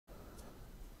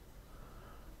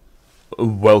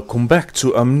Welcome back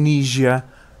to Amnesia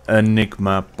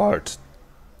Enigma Part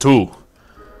 2.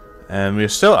 And we're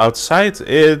still outside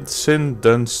in St.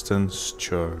 Dunstan's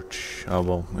Church. Oh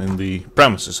well, in the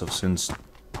premises of St.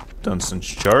 Dunstan's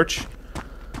Church.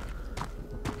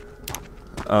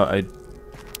 Oh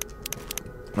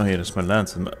yeah, that's my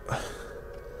lantern.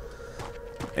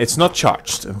 It's not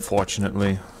charged,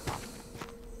 unfortunately.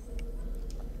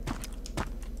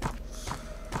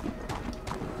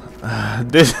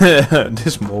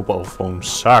 This mobile phone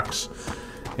sucks.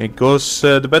 It goes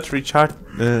the battery charge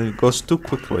goes too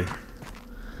quickly.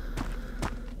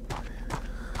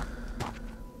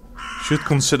 Should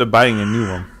consider buying a new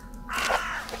one.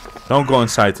 Don't go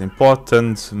inside.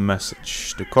 Important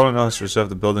message. The colonel has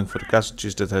reserved the building for the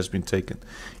casualties that has been taken.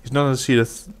 He's not going to see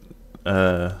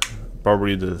the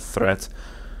probably the threat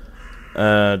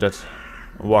that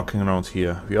walking around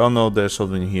here. We all know there's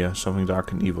something here, something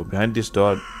dark and evil. Behind this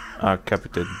door are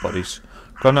decapitated bodies.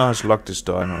 Connor has locked this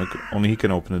door and only he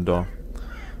can open the door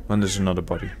when there's another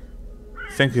body.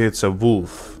 I think it's a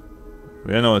wolf.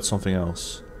 We know it's something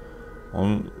else.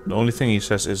 The only thing he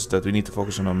says is that we need to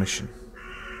focus on our mission.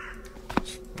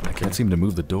 I can't seem to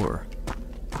move the door.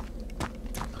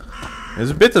 It's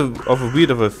a bit of a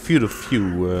weird of a field of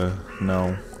view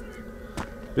now.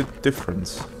 A bit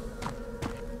different.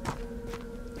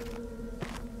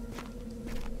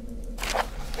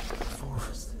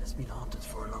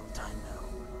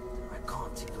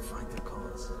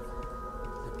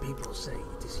 People say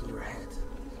it is in your head,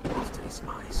 after his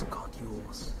eyes caught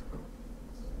yours.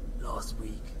 Last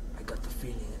week, I got the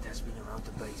feeling it has been around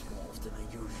the base more often than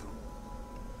usual.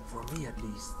 For me at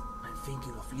least, I'm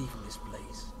thinking of leaving this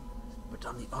place. But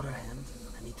on the other hand,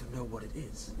 I need to know what it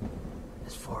is.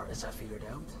 As far as I figured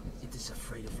out, it is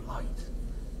afraid of light.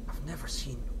 I've never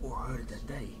seen or heard it that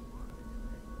day.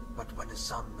 But when the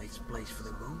sun makes place for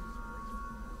the moon,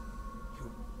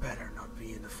 you better not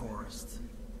be in the forest.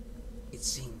 It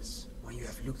seems, when you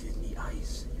have looked it in the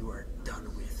eyes, you are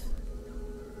done with.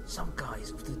 Some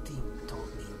guys of the team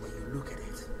told me when you look at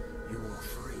it, you will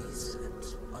freeze and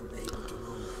unable to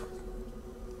move.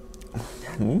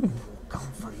 Then it will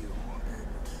come for you,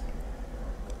 and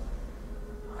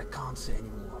I can't say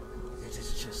anymore. It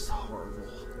is just horrible.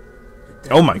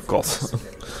 Oh my god.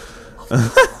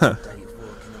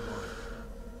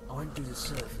 I went to the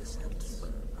surface and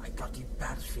I got the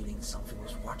bad feeling something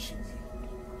was watching me.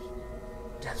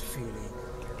 That feeling,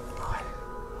 I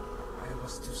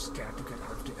was too scared to get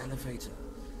out of the elevator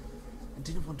and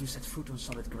didn't want to set foot on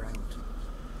solid ground.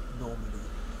 Normally,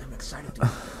 I'm excited to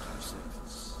get back to the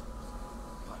surface,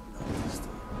 but not this time.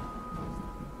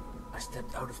 I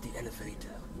stepped out of the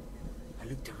elevator. I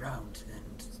looked around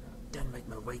and then made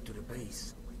my way to the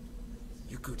base.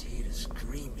 You could hear the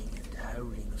screaming and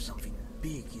howling of something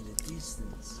big in the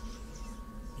distance.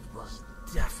 It was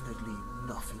definitely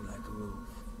nothing like a wolf.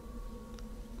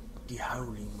 The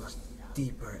howling was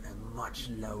deeper and much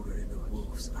louder than the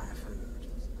wolves I have heard.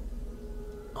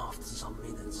 After some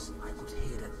minutes, I could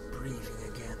hear that breathing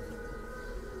again.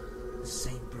 The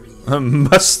same breathing. A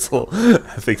muscle.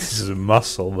 I think this is a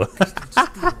muscle, but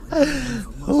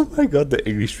oh my god, the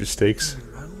English mistakes.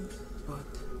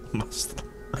 Muscle.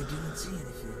 I didn't see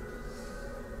anything.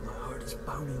 My heart is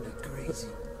pounding like crazy.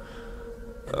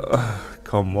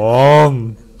 Come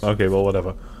on. Okay, well,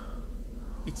 whatever.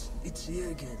 It's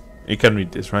here again. You can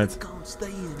read this, right? Can't stay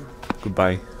in.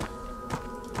 Goodbye.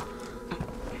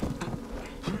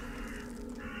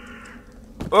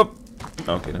 Oh.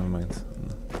 Okay, never mind.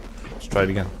 Let's try it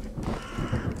again.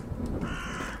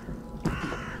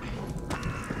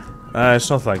 It's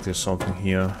not like there's something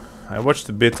here. I watched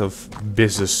a bit of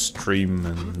Biz's stream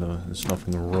and there's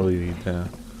nothing really there.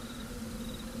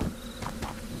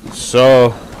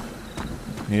 So,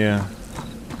 yeah.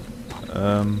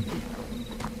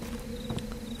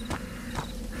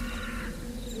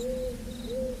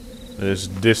 There's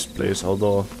this place,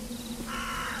 although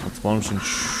not 100%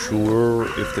 sure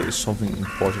if there is something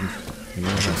important here.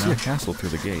 I see a castle through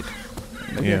the gate.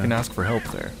 Maybe I can ask for help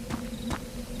there.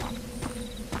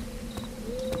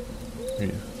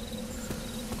 Yeah.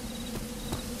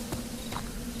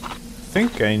 I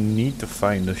think I need to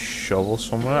find a shovel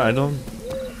somewhere. I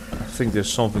think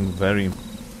there's something very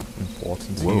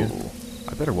important here. Whoa.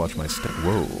 I better watch my step.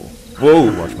 Whoa. Whoa. I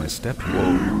better watch my step here.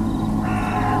 Whoa.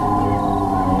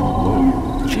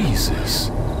 Jesus.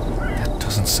 That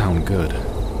doesn't sound good.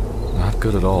 Not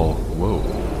good at all. Whoa.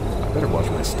 I better watch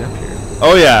my step here.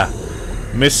 Oh yeah.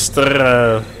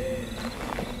 Mr.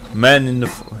 Man in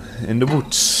the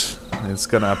woods. It's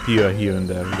gonna appear here and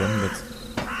there again, but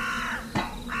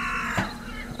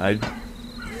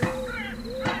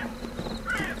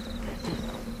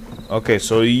Okay,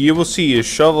 so you will see a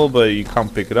shovel, but you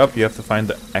can't pick it up. You have to find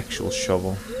the actual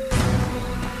shovel.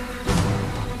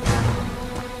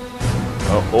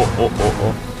 Oh, oh, oh, oh,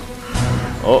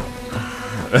 oh. Oh.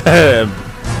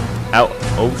 Ow.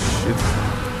 Oh, shit.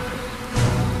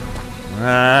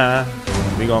 Ah.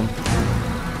 Be gone.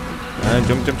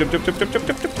 Jump, jump, jump, jump, jump, jump, jump,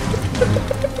 jump, jump, jump.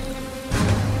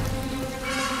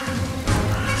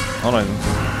 Alright.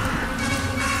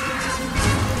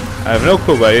 I have no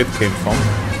clue where it came from.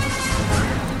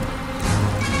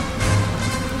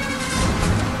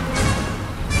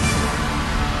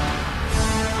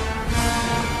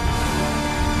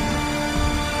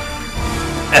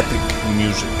 Epic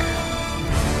music.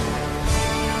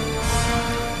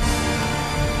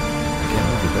 Can't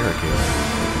move the barricade.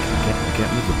 I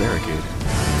can't move the barricade.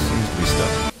 It seems to be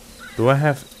stuck. Do I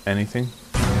have anything?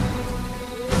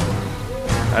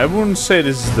 I wouldn't say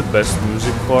this is the best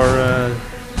music for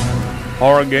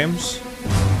horror games.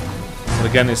 But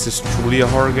again, is this truly a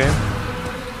horror game?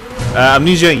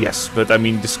 Amnesia, yes, but I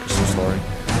mean discussion story.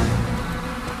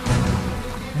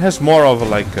 It has more of a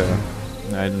like,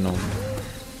 I don't know,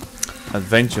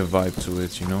 adventure vibe to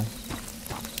it, you know.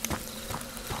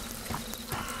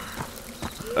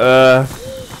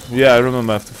 Yeah, I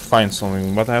remember I have to find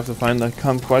something. What I have to find, I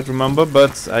can't quite remember,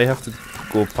 but I have to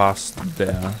go past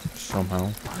there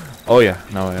somehow. Oh yeah,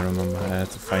 now I remember. I had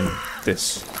to find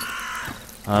this.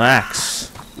 An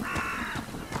axe.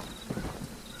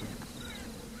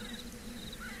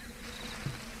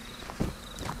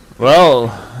 Well,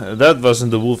 that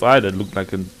wasn't the wolf either. It looked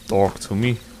like a dog to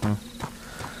me. Huh.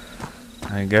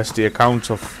 I guess the account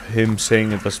of him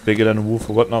saying it was bigger than a wolf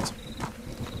or whatnot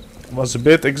was a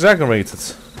bit exaggerated.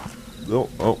 Oh,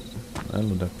 oh, I'm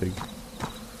not that big.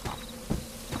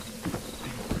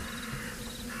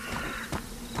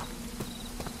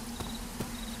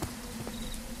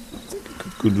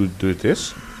 Could we do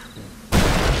this?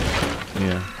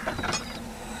 Yeah.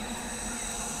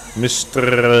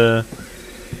 Mr.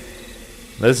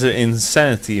 That's an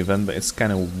insanity event, but it's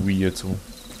kind of weird too.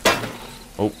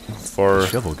 Oh, for... A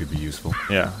shovel could be useful.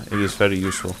 Yeah, it is very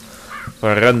useful.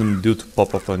 For a random dude to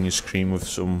pop up on your screen with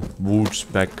some woods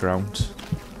background.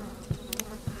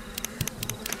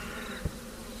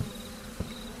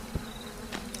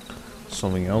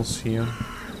 Something else here.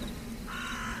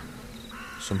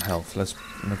 Some health. Let's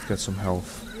get some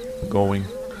health going.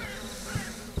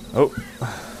 Oh,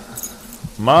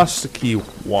 master key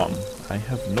 1. I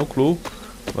have no clue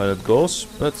where it goes,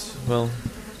 but well,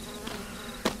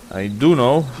 I do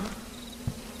know.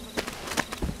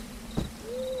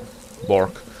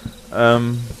 Bork.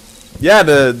 Yeah,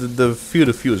 the field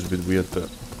of view is a bit weird, but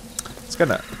it's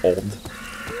kind of odd.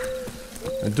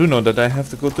 I do know that I have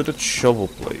to go to the shovel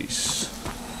place.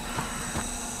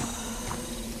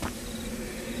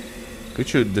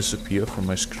 Could you disappear from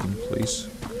my screen, please?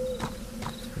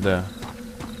 There.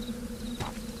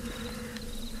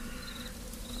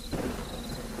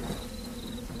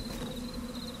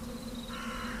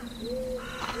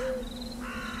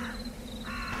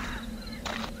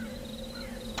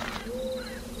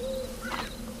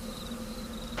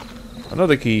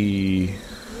 Another key.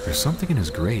 There's something in his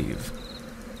grave.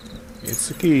 It's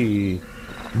a key.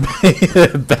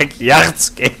 Backyard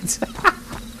skate.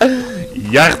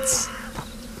 Yards.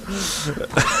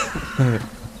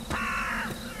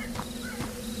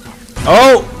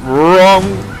 Oh, wrong.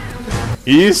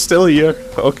 He is still here.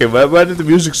 Okay, where did the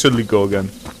music suddenly go again?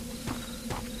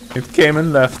 It came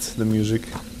and left, the music.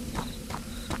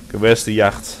 Okay, where's the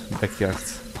yard? Backyard.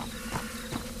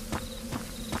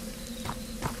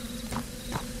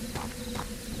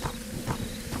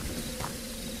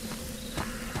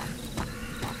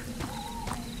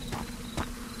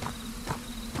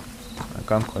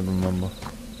 I can't quite remember.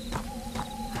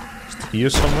 Is it here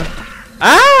somewhere?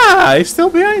 Ah! He's still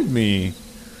behind me!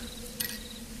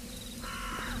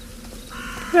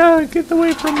 Yeah, get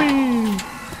away from me!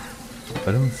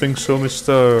 I don't think so,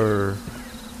 mister.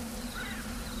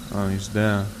 Oh, he's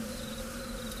there.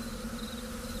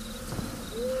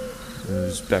 In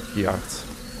his backyard.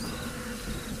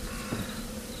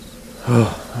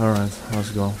 Alright,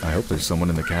 let's go. I hope there's someone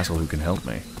in the castle who can help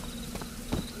me.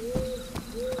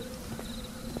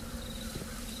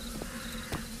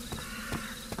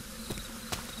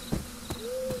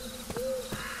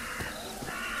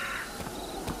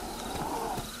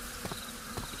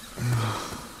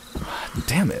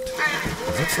 Damn it.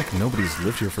 It looks like nobody's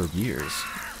lived here for years.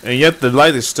 And yet the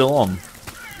light is still on.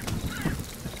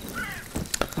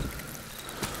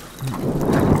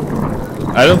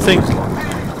 I don't think...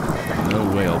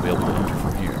 No way I'll be able to enter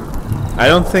from here. I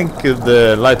don't think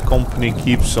the light company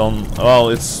keeps on... Well,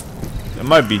 it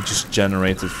might be just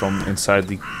generated from inside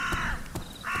the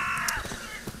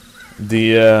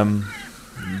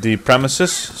the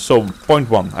premises. So point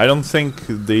one, I don't think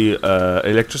the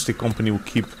electricity company will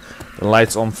keep the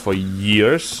lights on for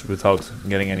years without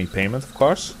getting any payment, of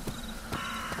course.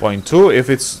 Point two, if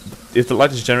the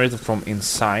light is generated from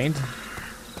inside,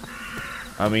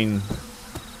 I mean,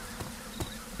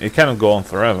 it cannot go on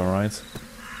forever, right?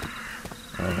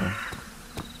 I don't know.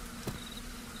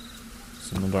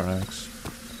 It's another axe.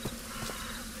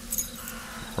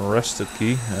 Arrested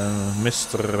key,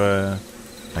 Mr.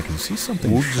 I can see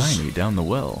something Woods. shiny down the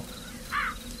well.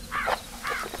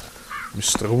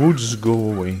 Mr. Woods, go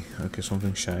away. Okay,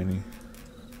 something shiny.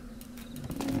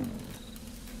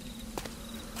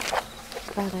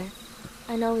 Brother,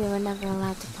 I know we were never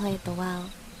allowed to play at the well.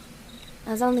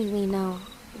 As only we know,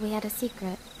 we had a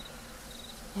secret.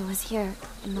 It was here,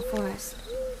 in the forest.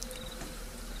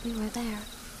 We were there.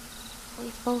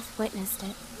 We both witnessed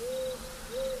it.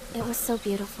 It was so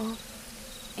beautiful.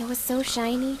 It was so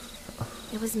shiny.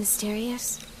 It was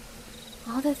mysterious.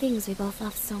 All the things we both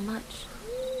loved so much.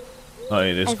 Oh,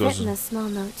 yeah, this I've goes. written a small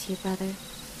note to you, brother.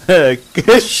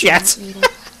 Shit! Read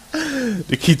it.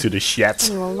 The key to the shed.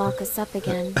 And you will lock us up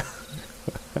again.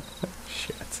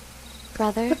 Shit.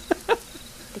 Brother,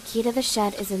 the key to the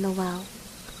shed is in the well.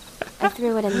 I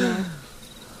threw it in there.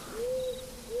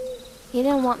 He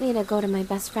didn't want me to go to my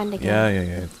best friend again.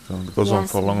 Yeah. It goes on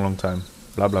for a long time.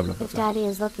 Blah, blah, blah, blah, If blah. Daddy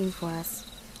is looking for us,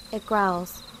 it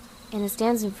growls, and it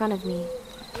stands in front of me.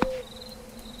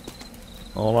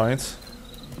 Alright.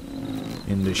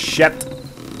 In the shed.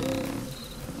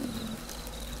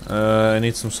 I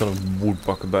need some sort of wood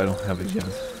bucket, but I don't have it yet.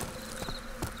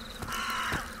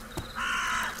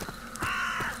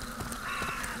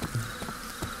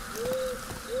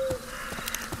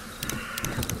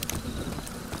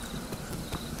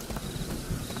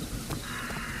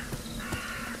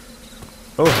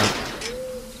 Oh,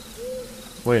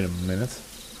 wait a minute.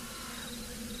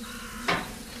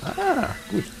 Ah,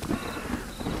 good.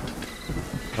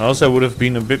 Or else I would have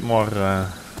been a bit more.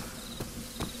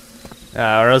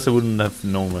 Yeah, or else I wouldn't have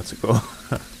known where to go.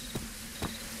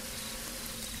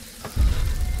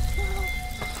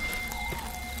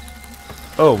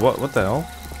 Oh, what the hell?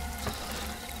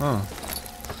 Oh,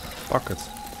 bucket.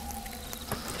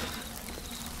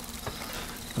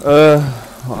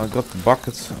 Well, I got the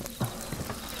bucket.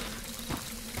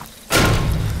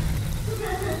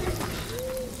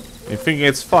 You think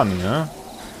it's funny, huh?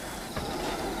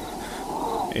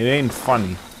 It ain't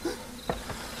funny.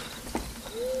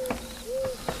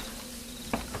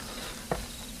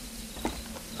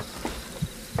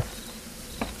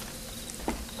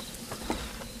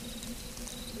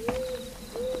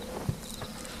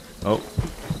 Oh.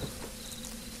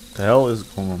 The hell is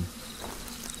going on?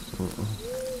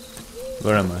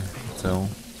 Where am I? What the hell?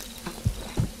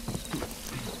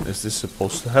 Is this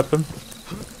supposed to happen?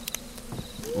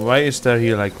 Why is there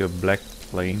here like a black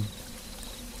plane?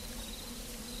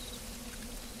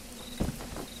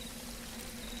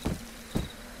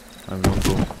 I won't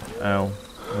go. Ow.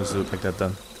 Let's do it like that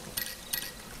then.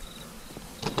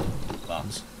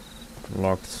 Locked.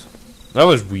 Locked. That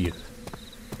was weird.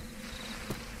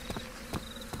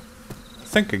 I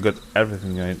think I got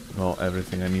everything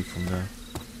everything I need from there.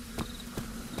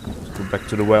 Let's go back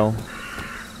to the well.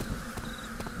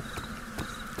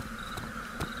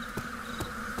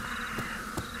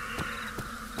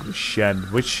 The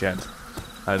shed. Which shed?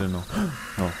 I don't know.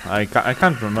 No, I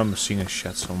can't remember seeing a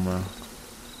shed somewhere.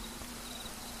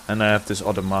 And I have this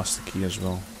other master key as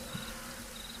well.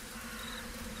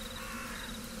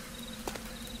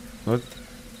 What?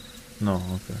 No,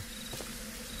 okay.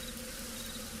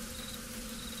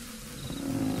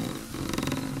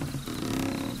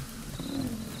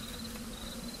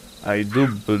 I do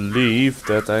believe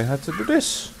that I had to do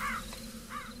this.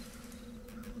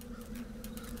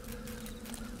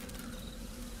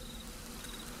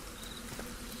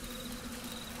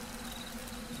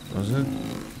 Was it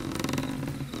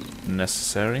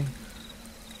necessary?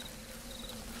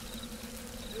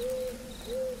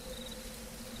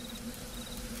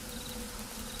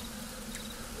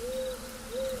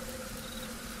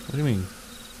 What do you mean?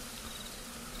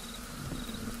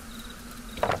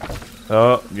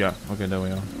 Oh, yeah. Okay, there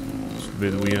we are. It's a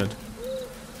bit weird.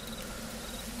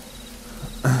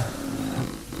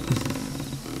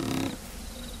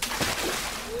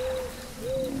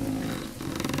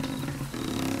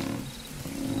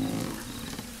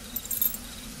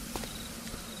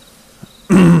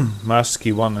 Master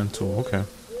key 1 and 2. Okay.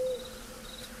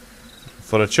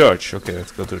 For the church. Okay,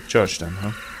 let's go to the church then,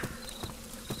 huh?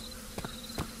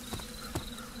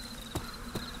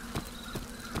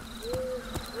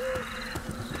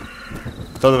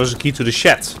 Thought it was a key to the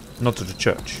shed, not to the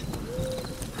church.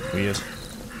 Weird.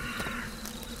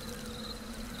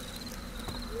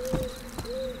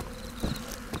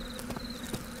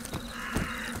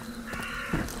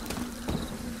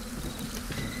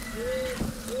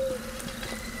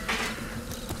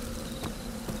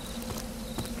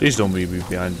 Please don't be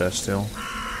behind there still.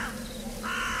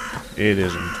 It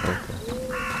isn't.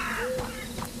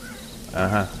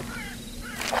 Okay.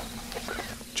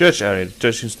 Church area. The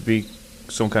church seems to be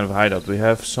some kind of hideout. We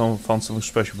have found something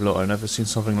special below. I've never seen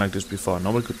something like this before.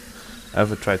 Nobody could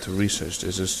ever try to research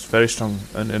this. There's very strong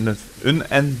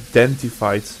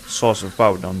unidentified source of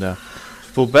power down there.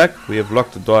 To pull back, we have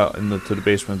locked the door to the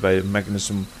basement by a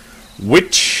mechanism.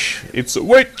 Witch! It's a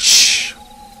witch!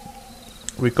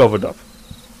 We covered up.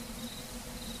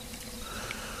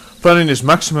 Planning is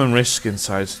maximum risk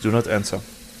inside. Do not enter.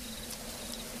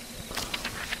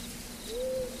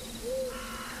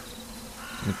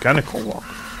 Mechanical lock.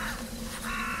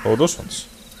 Oh, those ones.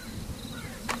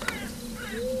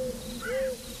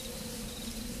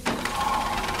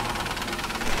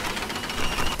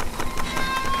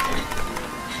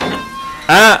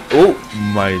 Ah! Oh,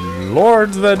 my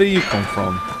lord, where do you come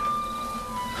from?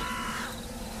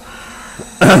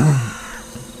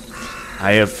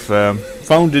 I have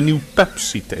found a new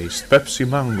Pepsi taste. Pepsi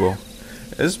Mango.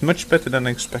 It's much better than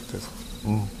expected.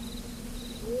 Mm.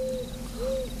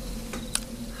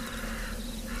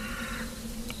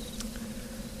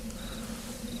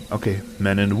 Okay,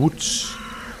 man in the woods.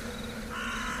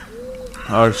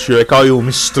 Or should I call you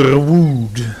Mr.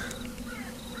 Wood?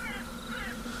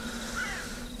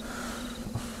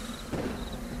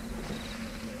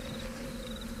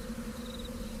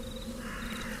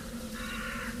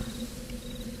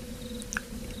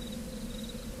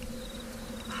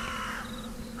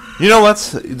 You know what?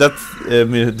 That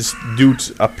this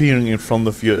dude appearing in front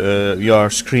of your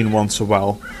screen once a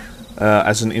while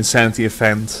as an insanity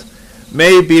event.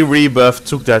 Maybe Rebirth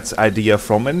took that idea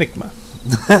from Enigma.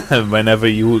 Whenever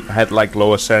you had like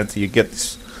lower sanity, you get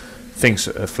these things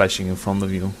flashing in front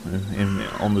of you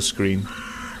on the screen.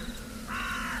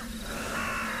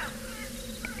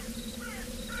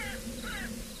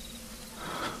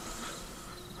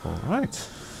 All right.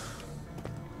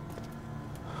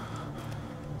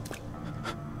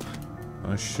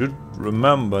 I should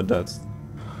remember that.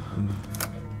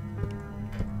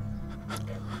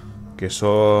 Okay,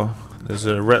 so there's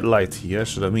a red light here,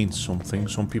 so that means something.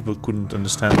 Some people couldn't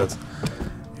understand that.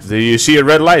 If you see a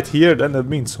red light here, then that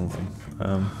means something.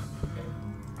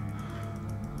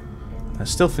 I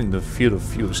still think the field of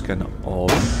view is kind of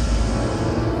odd.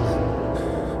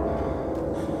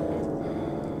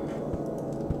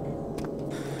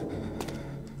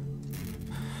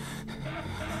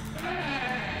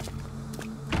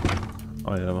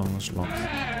 Oh yeah, that one was locked.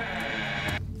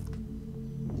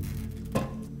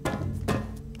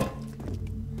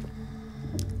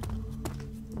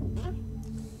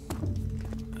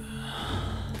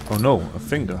 Oh no, a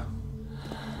finger.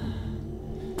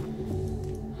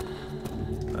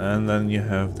 And then you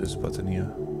have this button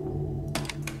here.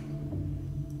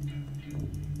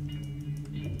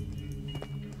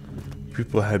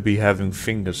 People be having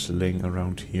fingers laying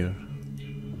around here.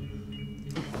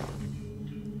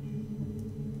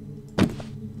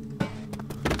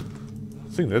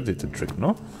 I think that did the trick,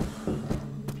 no?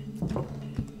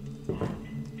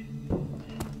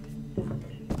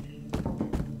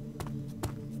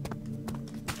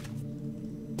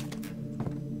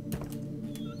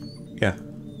 Yeah.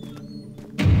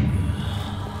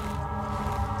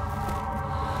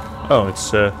 Oh,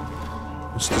 it's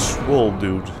Mr. Swole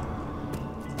dude.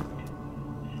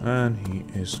 And he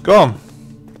is gone.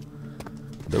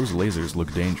 Those lasers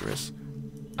look dangerous.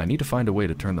 I need to find a way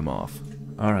to turn them off.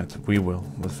 Alright, we will.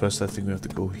 But first I think we have to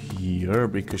go here,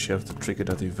 because you have to trigger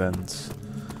that event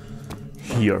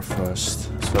here first,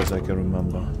 as far as I can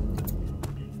remember.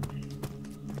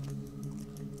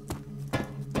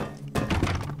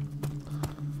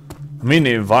 I mean,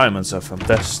 the environments are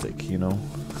fantastic, you know.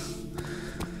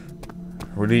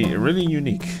 Really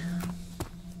unique.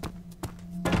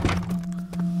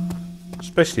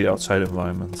 Especially the outside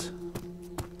environment.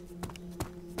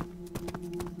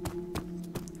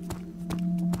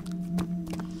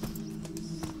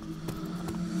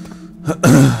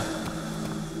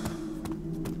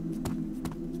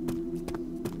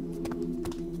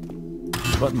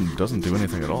 The button doesn't do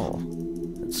anything at all.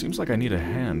 It seems like I need a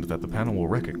hand that the panel will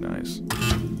recognize.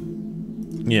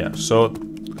 Yeah, so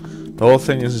the whole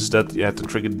thing is that you have to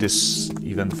trigger this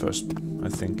event first, I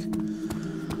think.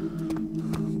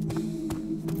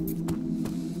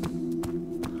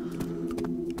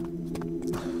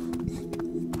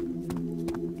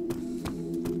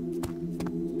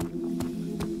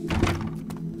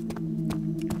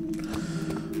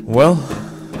 Well,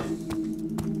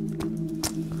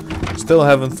 still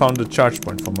haven't found the charge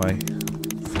point for my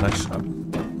flash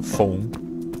phone.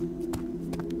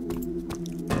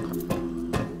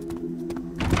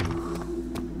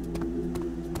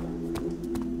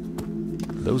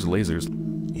 Those lasers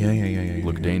Yeah.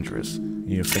 look dangerous.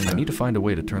 Your I finger. need to find a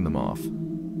way to turn them off.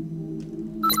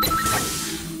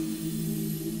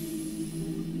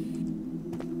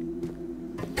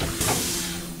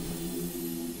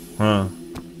 Huh.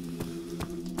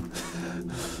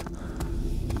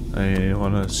 I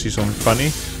wanna see something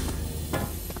funny?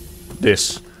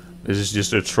 This is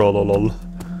just a troll lol.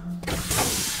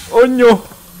 Oh no!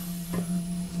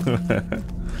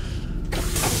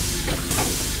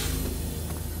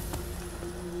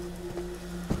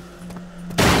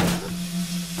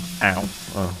 Ow.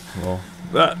 Oh,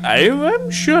 well. I'm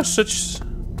sure such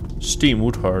steam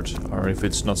would hurt. Or if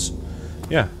it's not...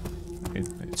 Yeah.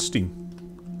 It's steam.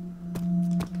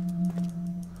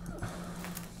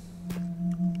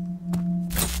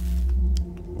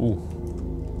 Ooh.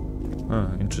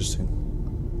 Interesting.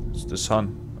 It's the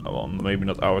sun. Well, maybe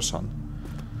not our sun.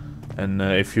 And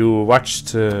if you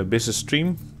watched Biz's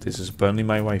stream, this is Burnley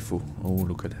my waifu. Oh,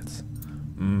 look at that.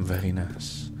 Very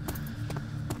nice.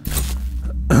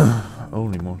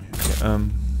 Holy moly. Okay,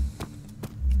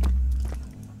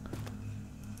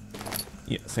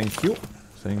 yeah, thank you.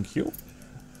 Thank you.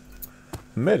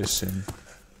 Medicine.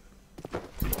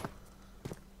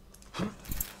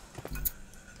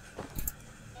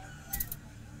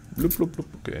 Bloop, bloop, bloop.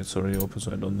 Okay, it's already open,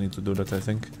 so I don't need to do that, I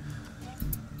think.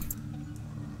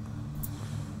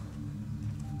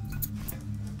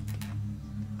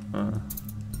 I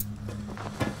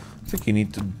think you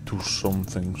need to do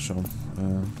something, so...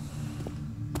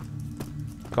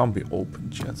 can't be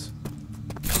opened yet.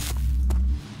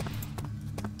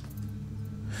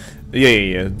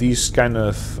 Yeah. These kind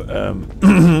of...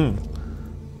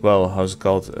 well, how's it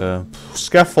called?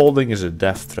 Scaffolding is a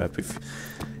death trap. If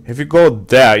you go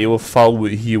there, you will fall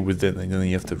here within, and then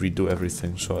you have to redo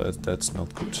everything. So that's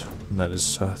not good. That is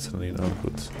certainly not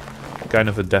good. Kind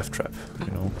of a death trap,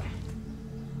 you know.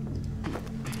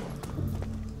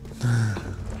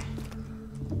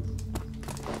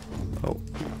 Oh.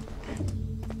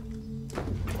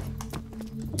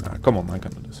 Come on, I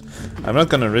can do this. I'm not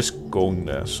gonna risk going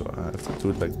there, so I have to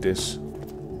do it like this.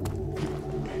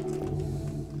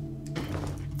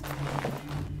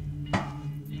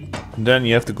 And then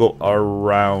you have to go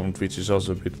around, which is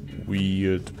also a bit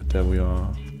weird, but there we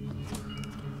are.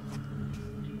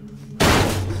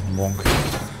 Monk.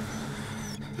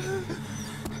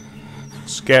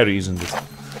 Scary, isn't it?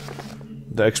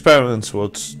 The experiments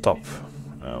would stop.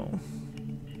 Oh.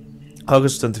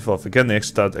 August 24th, again they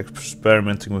start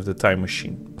experimenting with the time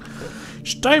machine.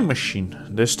 It's time machine.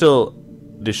 There's still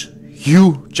this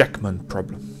Hugh Jackman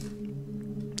problem.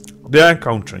 They are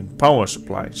encountering power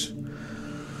supplies.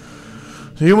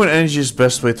 The human energy is the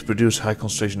best way to produce high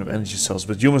concentration of energy cells,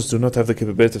 but humans do not have the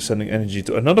capability of sending energy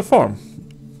to another form.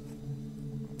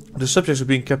 The subjects are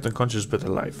being kept unconscious but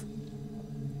alive.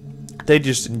 They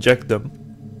just inject them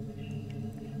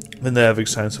when they're having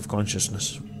signs of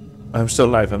consciousness. I'm still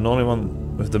alive. I'm the only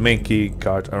one with the main key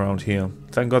card around here.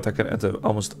 Thank God I can enter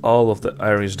almost all of the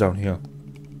areas down here.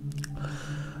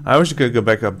 I wish I could go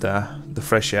back up there. The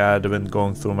fresh air, the wind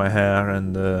going through my hair,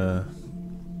 and the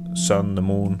sun, the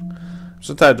moon. I'm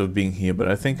so tired of being here, but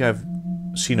I think I've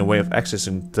seen a way of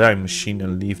accessing the time machine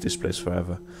and leave this place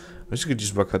forever. I wish I could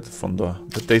just walk out the front door,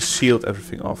 but they sealed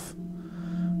everything off.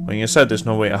 When you said there's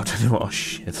no way out anymore, oh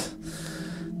shit.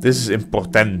 This is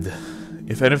important.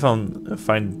 If anyone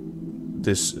finds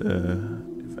this,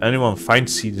 if anyone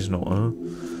finds this note,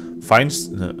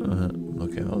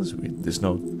 okay, well, let's read this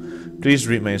note. Please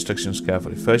read my instructions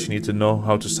carefully. First, you need to know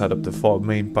how to start up the 4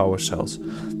 main power cells.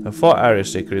 There are 4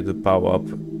 areas they create to power up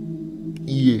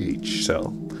each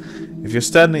cell. If you're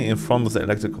standing in front of the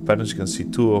electrical panels, you can see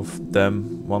 2 of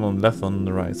them, one on the left, one on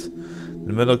the right.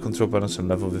 The middle control panels are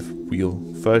level with wheel.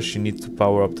 First, you need to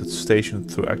power up the station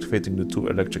through activating the 2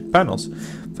 electric panels.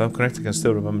 If I'm correct, I can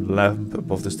still remember the lamp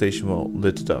above the station will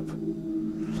lit it up.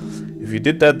 If you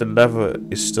did that, the lever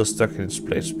is still stuck in its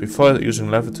place. Before using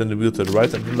the lever, turn the wheel to the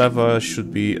right and the lever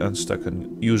should be unstuck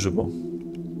and usable.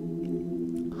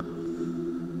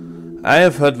 I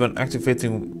have heard when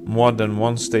activating more than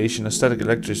one station, a static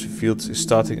electricity field is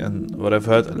starting, and what I've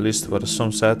heard, at least what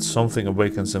some said, something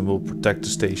awakens and will protect the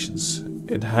stations.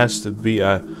 It has to be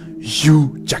a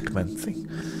Hugh Jackman thing.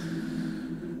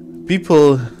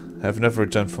 People have never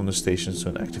returned from the stations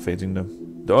when activating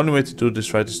them. The only way to do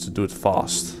this right is to do it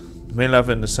fast. The main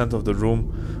lever in the center of the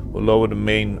room will lower the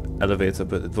main elevator,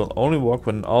 but it will only work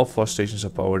when all 4 stations are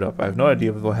powered up. I have no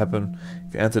idea what will happen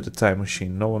if you enter the time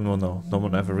machine. No one will know. No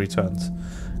one ever returns.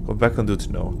 Go back on duty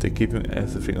now. They're keeping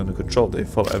everything under control. They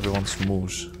follow everyone's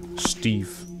moves.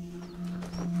 Steve,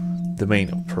 the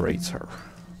main operator.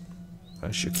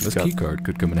 This keycard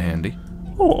could come in handy.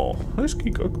 Oh, this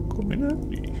keycard could come in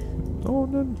handy. Oh,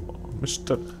 no,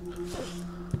 Mr.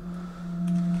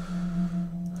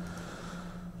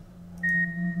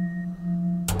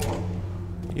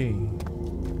 Yay.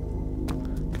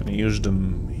 Can I use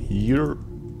them here?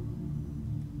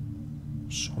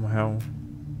 Somehow?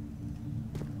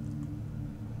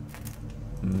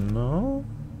 No?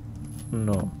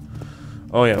 No.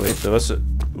 Oh yeah, wait, there was a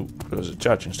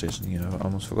charging station here, I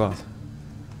almost forgot.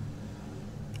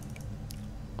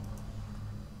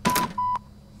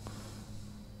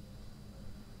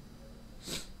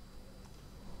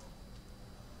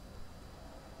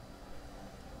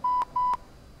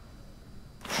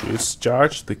 It's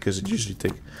charged because it usually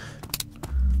takes.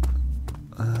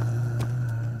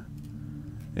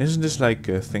 Isn't this like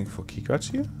a thing for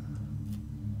keycards here?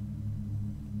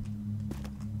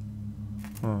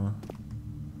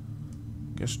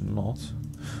 Guess not.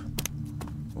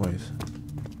 Wait.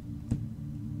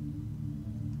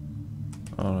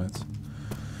 Alright.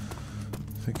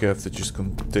 I think I have to just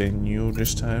continue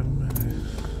this time.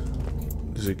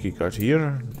 There's a keycard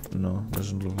here? No,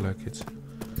 doesn't look like it.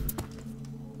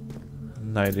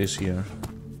 Night is here.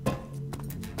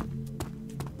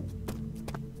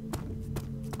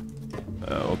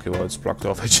 Okay, well it's blocked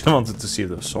off. I just wanted to see if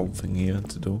there's something here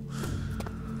to do.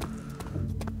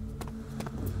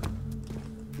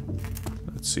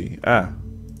 Let's see. Ah,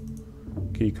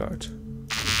 keycard.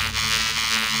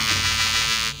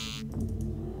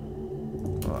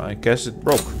 Well, I guess it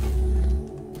broke.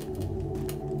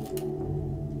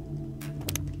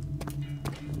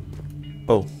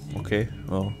 Oh, okay.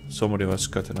 Well, somebody was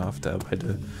cut in half there by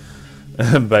the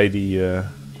by the.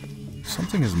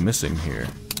 Something is missing here.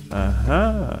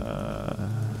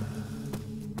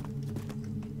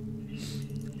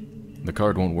 The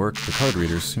card won't work. The card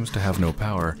reader seems to have no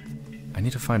power. I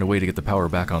need to find a way to get the power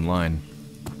back online.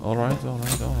 Alright.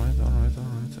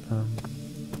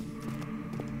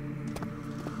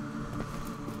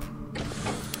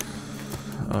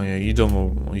 Oh yeah, you don't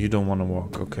want to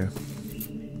walk, okay.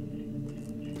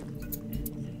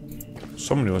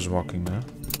 Somebody was walking there.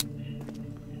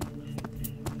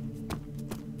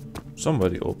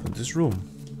 Somebody opened this room.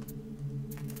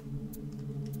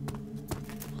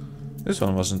 This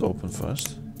one wasn't open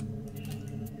first.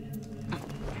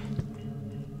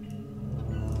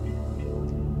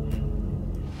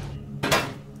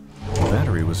 The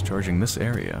battery was charging this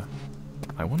area.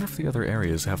 I wonder if the other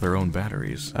areas have their own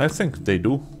batteries. I think they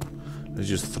do. Let's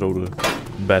just throw the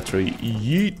battery.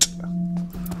 Yeet!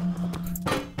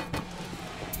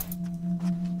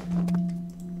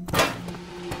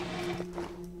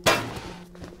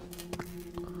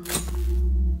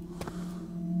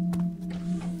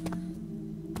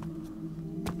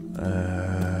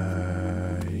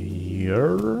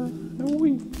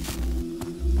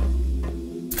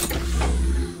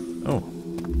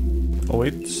 Oh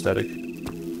wait, static.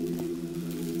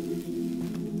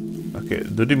 Okay,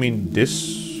 do they mean this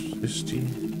is the...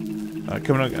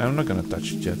 I'm not gonna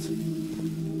touch it yet.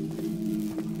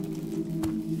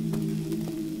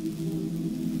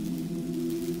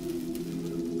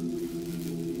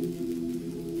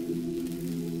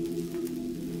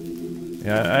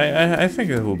 Yeah, I think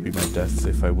it would be my death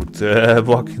if I would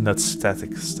walk in that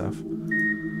static stuff.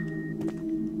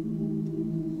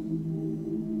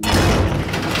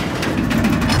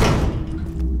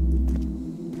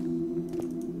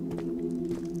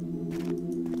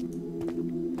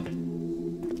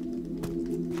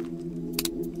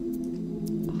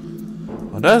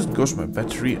 There goes my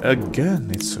battery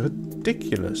again. It's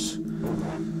ridiculous.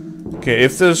 Okay,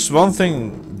 if there's one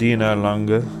thing DNR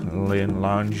Lounge,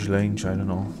 I don't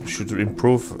know, should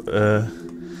improve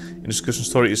in discussion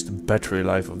story is the battery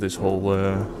life of this whole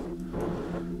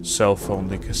cell phone,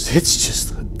 because it's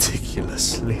just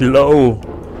ridiculously low.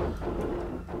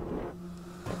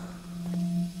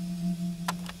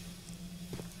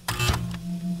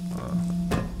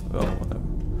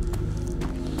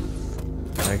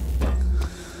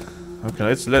 Okay,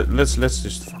 let's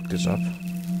just fuck this up.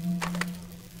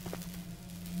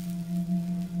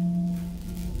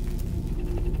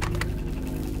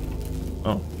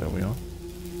 Oh, there we are.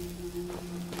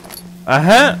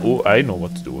 Aha! Oh, I know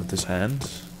what to do with this hand.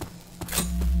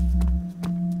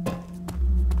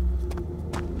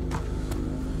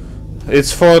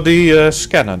 It's for the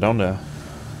scanner down there.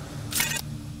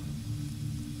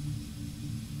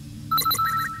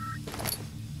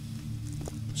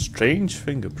 Strange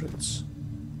fingerprints.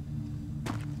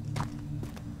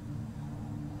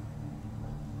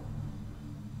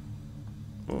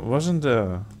 Wasn't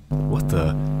What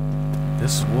the?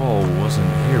 This wall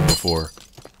wasn't here before.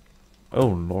 Oh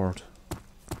lord.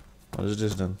 What is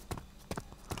this then?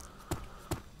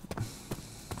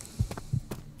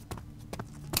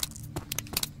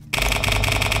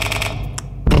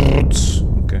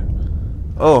 Okay.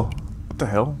 Oh, what the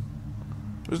hell?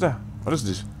 What is that? What is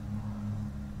this?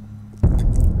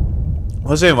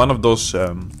 Was it one of those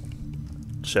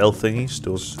cell thingies?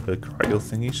 Those cryo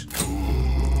thingies?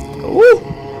 Oh!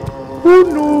 Oh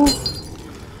no!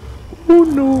 Oh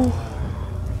no!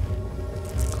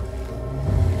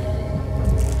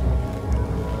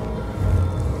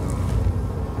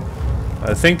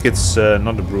 I think it's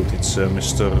not a brute, it's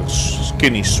Mr.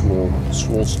 Skinny Swole.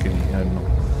 Swole Skinny, I don't know.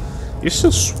 He's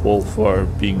still swole for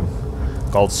being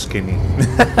called skinny.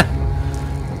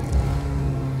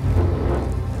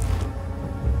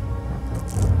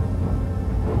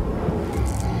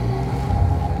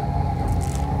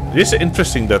 It is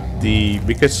interesting that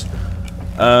because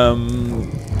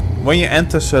when you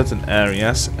enter certain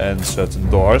areas and certain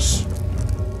doors,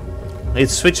 it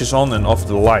switches on and off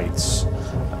the lights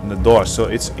and the doors. So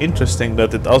it's interesting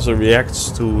that it also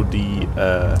reacts to the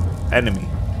enemy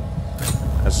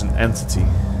as an entity.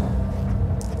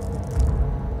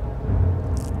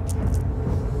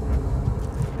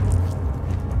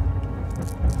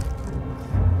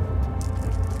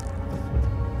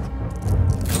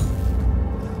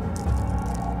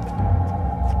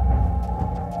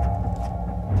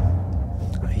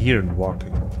 I hear it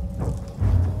walking.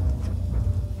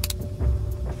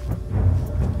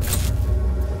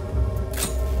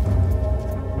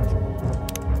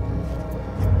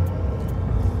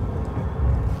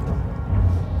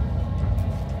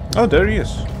 Oh, there he is.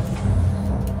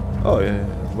 Oh, yeah.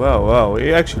 Wow, wow.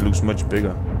 He actually looks much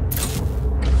bigger.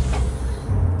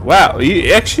 Wow,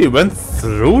 he actually went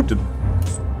through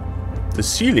the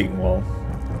ceiling wall.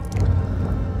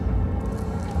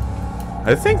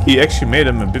 I think he actually made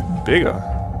him a bit bigger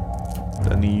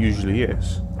than he usually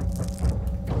is.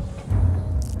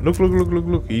 Look, look, look, look,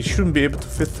 look. He shouldn't be able to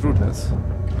fit through that.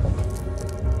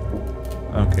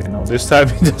 Okay, no, this time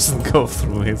he doesn't go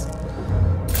through it.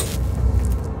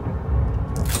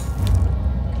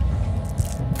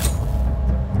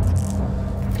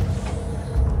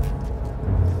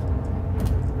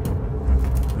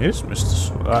 Here's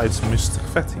Mr. It's Mr.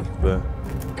 Fatty, but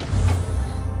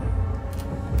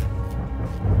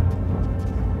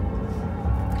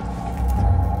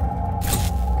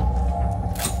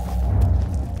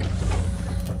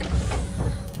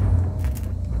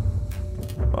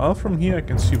well, from here I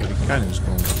can see what he kind of is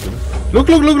going to do. Look,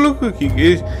 look, look, look, look!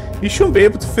 He shouldn't be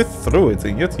able to fit through it,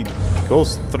 and yet he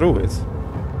goes through it.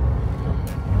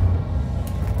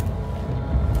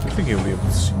 I think he'll be able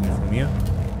to see me from here.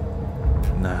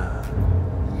 Nah.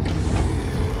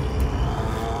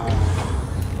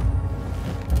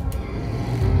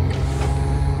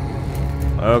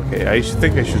 Okay, I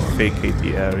think I should vacate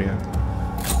the area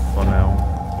for now.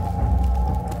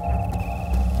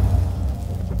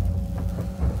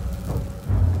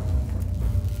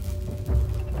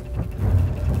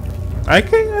 I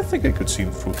think I could see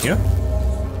him through here.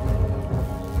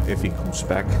 If he comes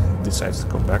back, decides to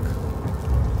come back.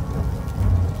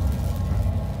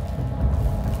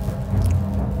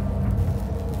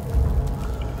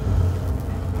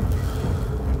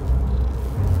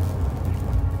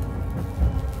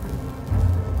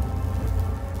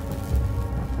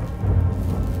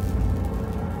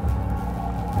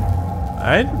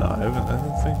 I don't know, I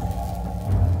don't think.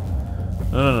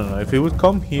 No. If he would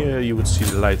come here, you would see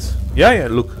the light. Yeah,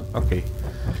 look. Okay.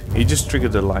 He just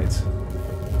triggered the light.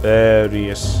 There he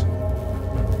is.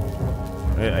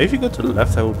 If you go to the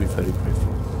left, I would be very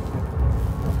grateful.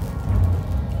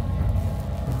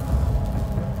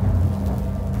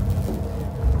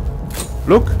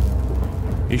 Look.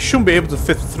 He shouldn't be able to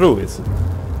fit through it.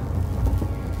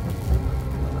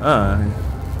 Ah.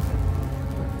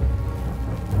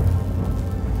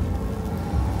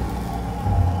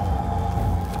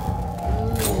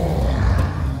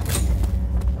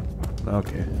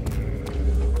 Okay.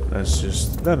 Let's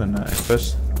just... No.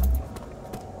 First,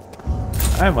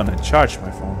 I want to charge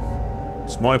my phone.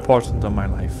 It's more important than my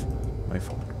life. My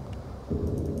phone.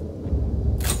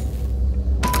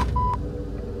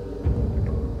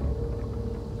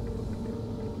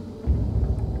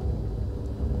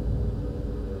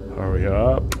 Hurry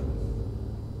up.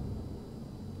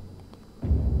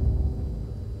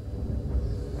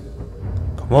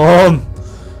 Come on!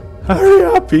 Hurry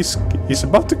up! He's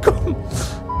about to come!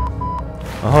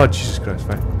 Oh, Jesus Christ,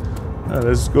 fine.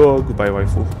 Let's go. Goodbye,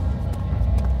 waifu.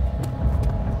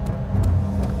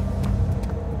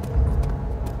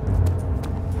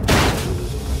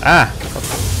 Ah!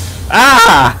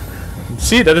 Ah!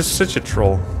 See, that is such a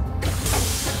troll.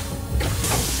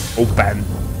 Open.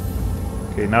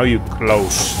 Okay, now you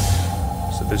close.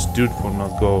 So this dude will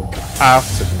not go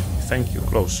after me. Thank you,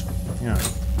 close. Yeah.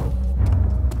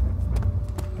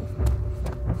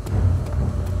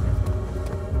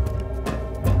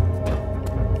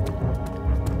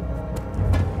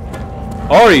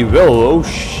 Or he will, oh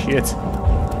shit.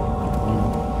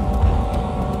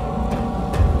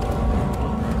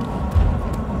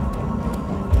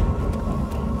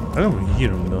 I don't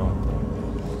hear him though.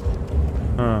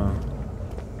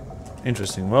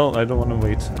 Interesting. Well, I don't want to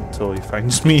wait until he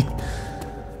finds me.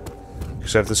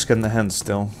 Because I have to scan the hand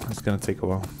still. It's gonna take a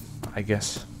while, I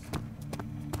guess.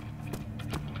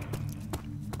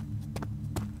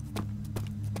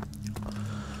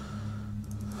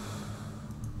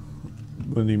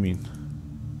 What do you mean?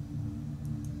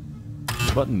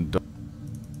 The button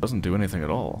doesn't do anything at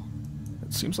all.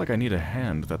 It seems like I need a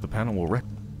hand that the panel will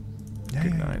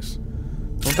recognize.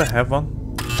 Don't I have one?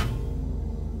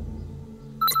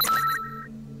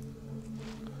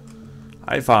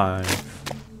 High five.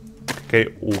 Okay,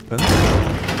 open.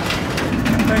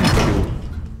 Thank you.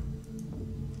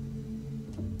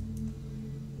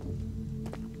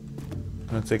 I'm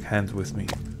gonna take hand with me.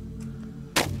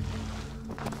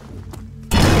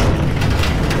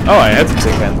 Oh, I had to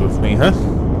take hand with me, huh?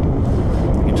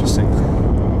 Interesting.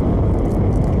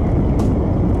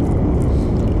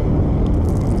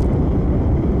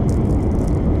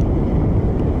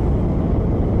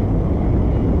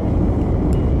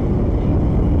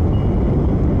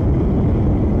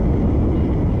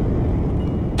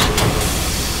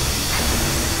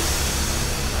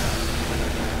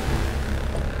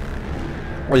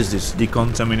 What is this?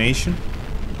 Decontamination?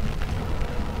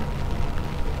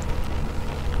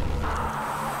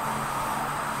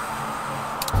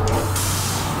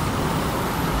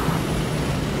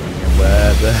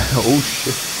 Oh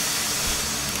shit.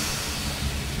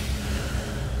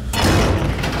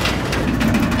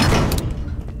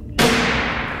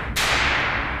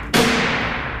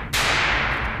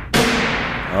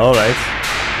 All right.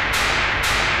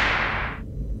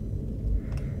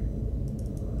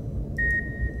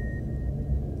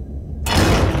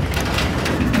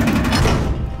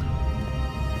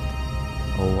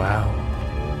 Oh wow.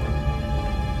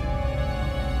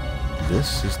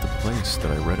 This is the place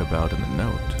that I read about in the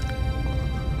note.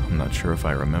 I'm not sure if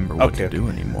I remember what to do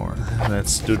anymore.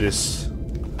 Let's do this.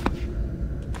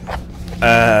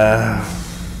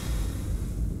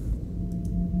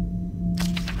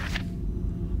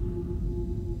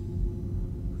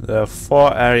 There are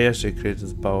 4 areas they created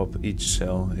to power up each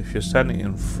cell. If you're standing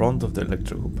in front of the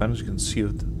electrical panels, you can see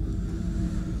it.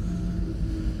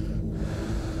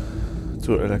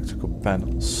 2 electrical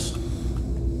panels.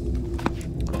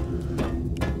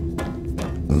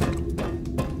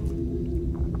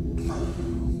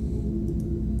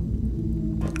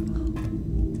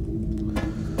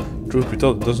 Truth be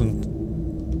told, it doesn't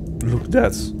look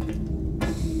that.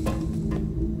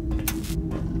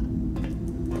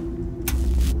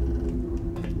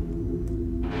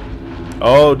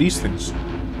 Oh, these things.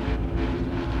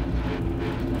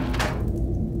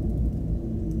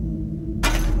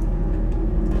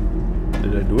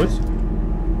 Did I do it?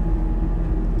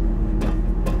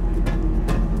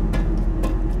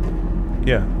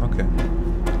 Yeah, okay.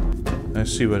 I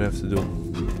see what I have to do.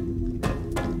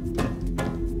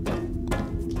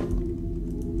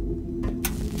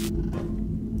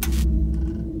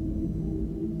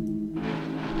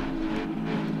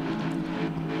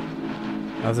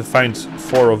 I have to find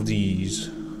 4 of these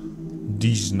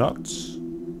nuts,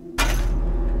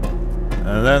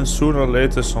 and then sooner or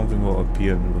later something will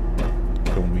appear and will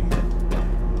kill me.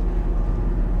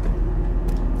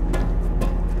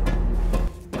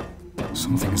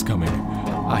 Something is coming.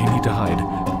 I need to hide.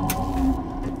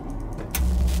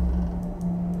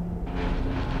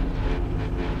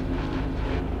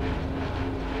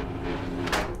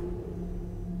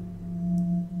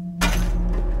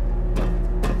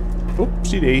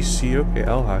 Oopsie daisy, okay,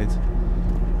 I'll hide.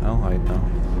 I'll hide now.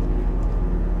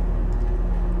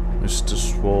 Mr.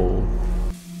 Swole.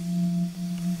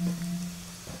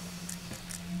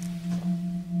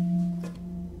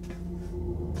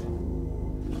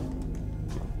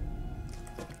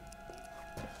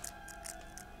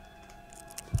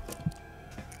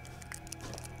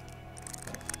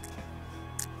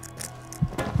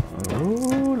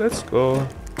 Oh, let's go.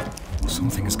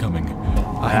 Something is coming.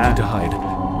 I need to hide.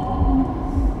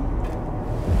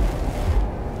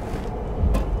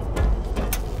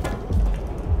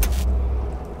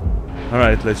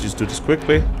 Alright, let's just do this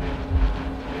quickly.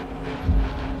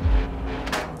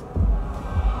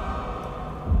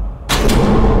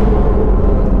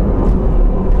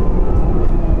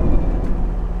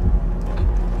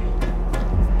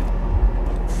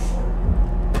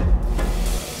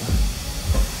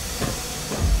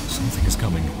 Something is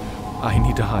coming. I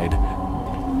need to hide.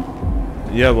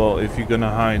 Yeah, well, if you're gonna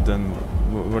hide, then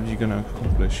what are you gonna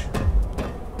accomplish?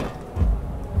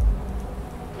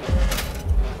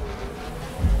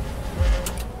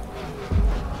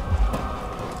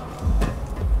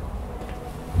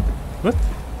 What?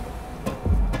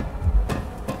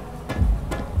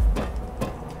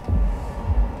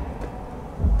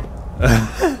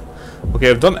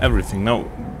 Okay, I've done everything. Now,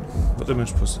 what am I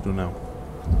supposed to do now?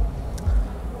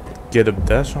 Get up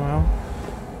there somehow?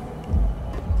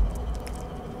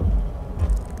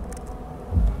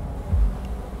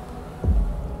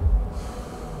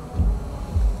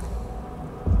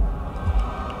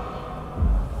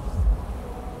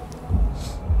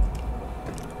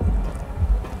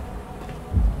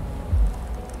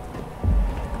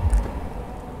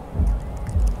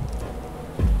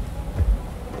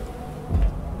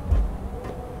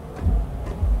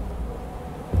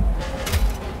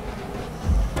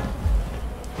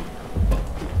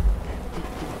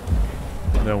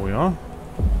 There we are.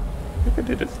 I think I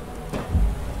did it.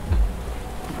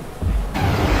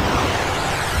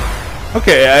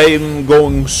 Okay, I'm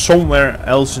going somewhere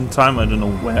else in time. I don't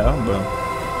know where,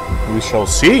 but we shall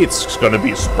see. It's gonna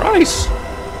be a surprise.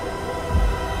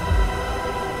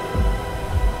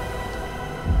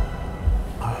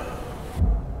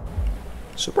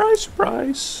 Surprise,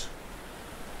 surprise.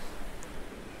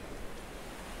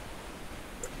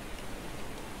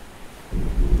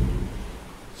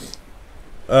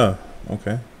 Oh,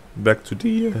 okay. Back to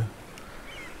the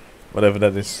whatever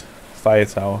that is, fire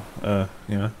tower.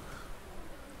 Yeah.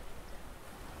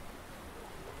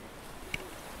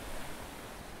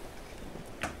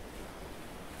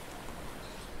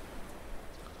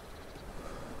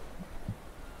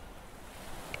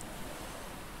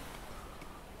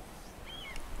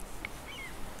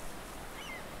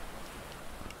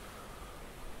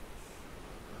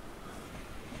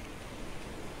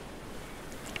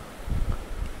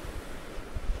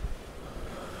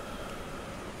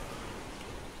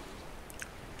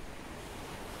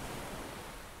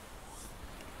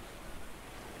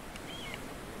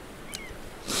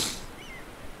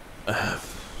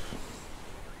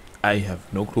 I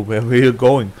have no clue where we're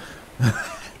going.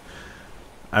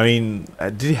 I mean,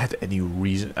 did he have any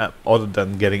reason other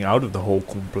than getting out of the whole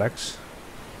complex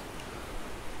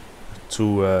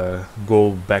to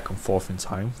go back and forth in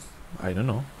time? I don't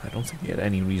know. I don't think he had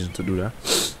any reason to do that.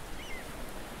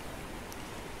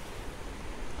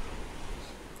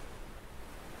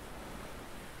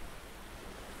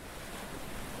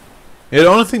 Yeah, the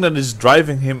only thing that is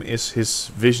driving him is his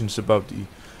visions about the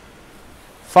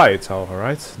fire tower,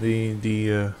 right?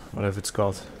 The whatever it's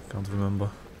called, can't remember.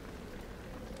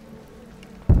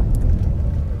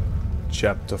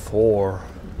 Chapter 4.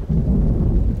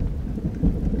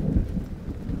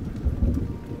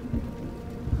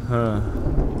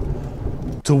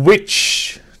 To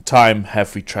which time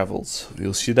have we traveled?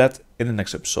 We'll see that in the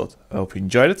next episode. I hope you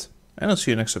enjoyed it, and I'll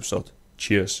see you next episode.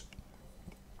 Cheers.